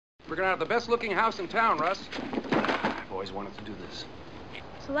We're gonna have the best-looking house in town, Russ. I've always wanted to do this.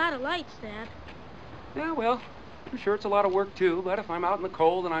 It's a lot of lights, Dad. Yeah, well, I'm sure it's a lot of work, too, but if I'm out in the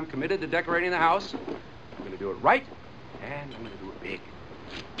cold and I'm committed to decorating the house, I'm gonna do it right, and I'm gonna do it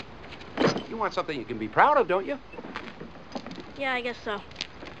big. You want something you can be proud of, don't you? Yeah, I guess so.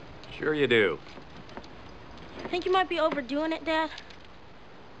 Sure you do. Think you might be overdoing it, Dad?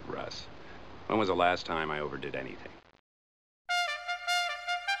 Russ, when was the last time I overdid anything?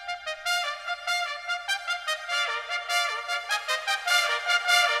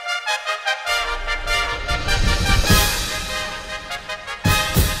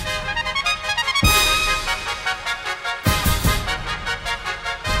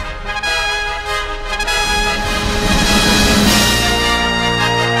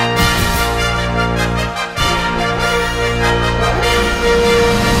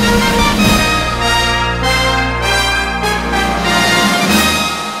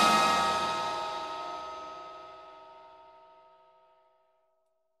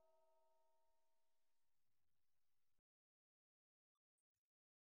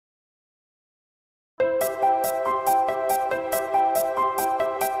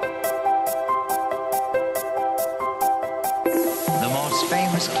 The most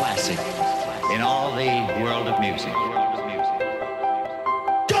famous classic in all the world of music.